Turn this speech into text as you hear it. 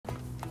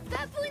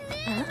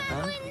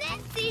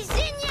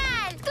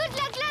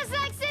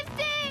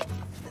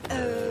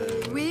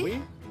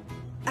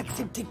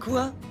T'es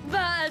quoi?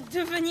 Bah,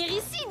 de venir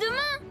ici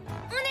demain.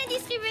 On a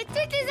distribué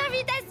toutes les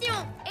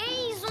invitations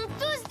et ils ont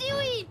tous dit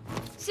oui.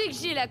 C'est que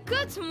j'ai la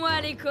cote, moi,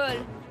 à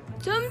l'école.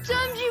 Tom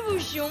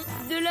Dubouchon,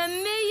 de la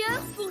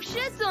meilleure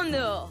fourchette en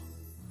or.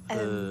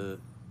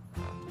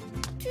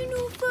 Tu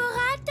nous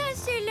feras ta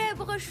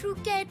célèbre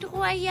chouquette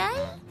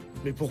royale?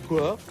 Mais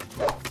pourquoi?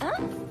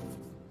 Hein?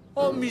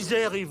 Oh,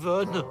 misère,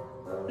 Yvonne!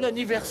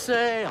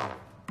 L'anniversaire!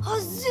 Oh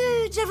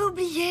zut, j'avais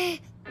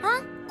oublié.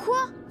 Hein?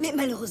 Quoi? Mais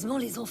malheureusement,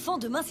 les enfants,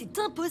 demain, c'est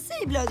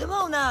impossible.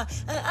 Demain, on a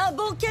un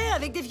banquet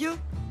avec des vieux.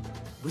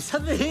 Vous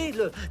savez,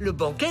 le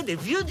banquet des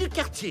vieux du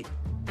quartier.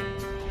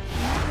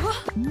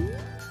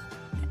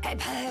 Eh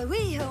ben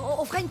oui,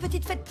 on fera une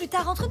petite fête plus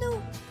tard entre nous.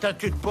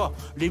 T'inquiète pas,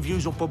 les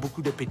vieux ont pas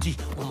beaucoup d'appétit.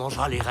 On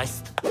mangera les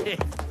restes.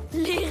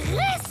 Les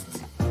restes?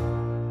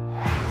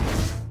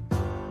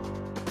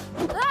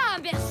 Ah,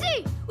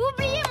 merci.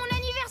 Oubliez mon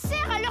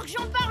anniversaire alors que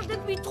j'en parle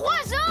depuis 3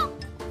 ans.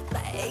 Bah,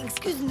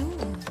 excuse-nous.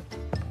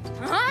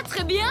 Ah,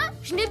 très bien.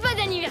 Je n'ai pas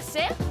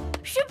d'anniversaire.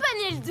 Je suis pas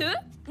né le 2,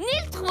 ni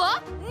le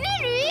 3, ni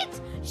le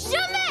 8.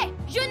 Jamais.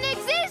 Je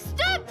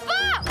n'existe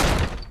pas.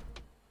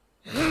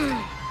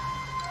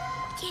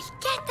 Quelle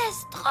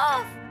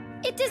catastrophe!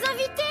 Et tes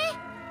invités?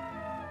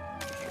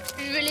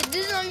 Je vais les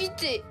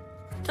désinviter.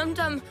 Tom,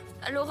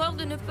 à l'horreur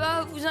de ne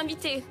pas vous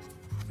inviter.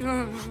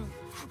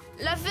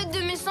 La fête de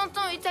mes 100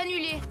 ans est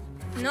annulée.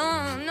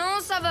 Non,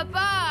 ça va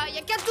pas. Y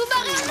a qu'à tout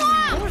barrer en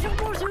noir.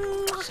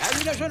 Bonjour.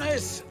 Salut la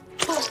jeunesse!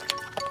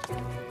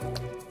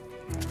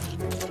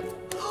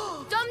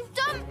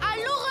 Tom a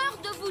l'horreur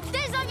de vous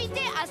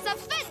désinviter à sa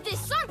fête des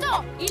 100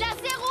 ans. Il a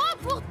 0 ans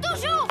pour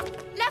toujours.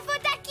 La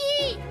faute à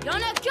qui? Y en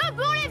a que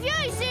pour les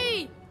vieux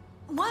ici.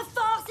 Moins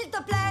fort, s'il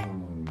te plaît.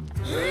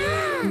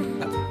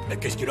 Mais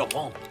qu'est-ce qui leur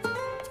prend?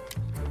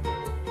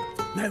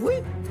 Ben oui.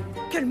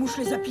 Quelle mouche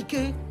les a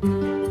piqués?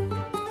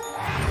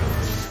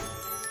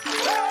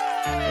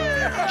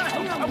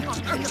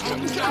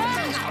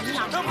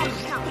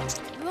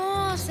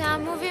 Bon, c'est un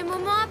mauvais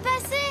moment à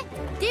passer.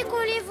 Dès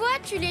qu'on les voit,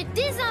 tu les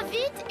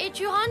désinvites et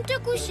tu rentres te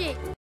coucher.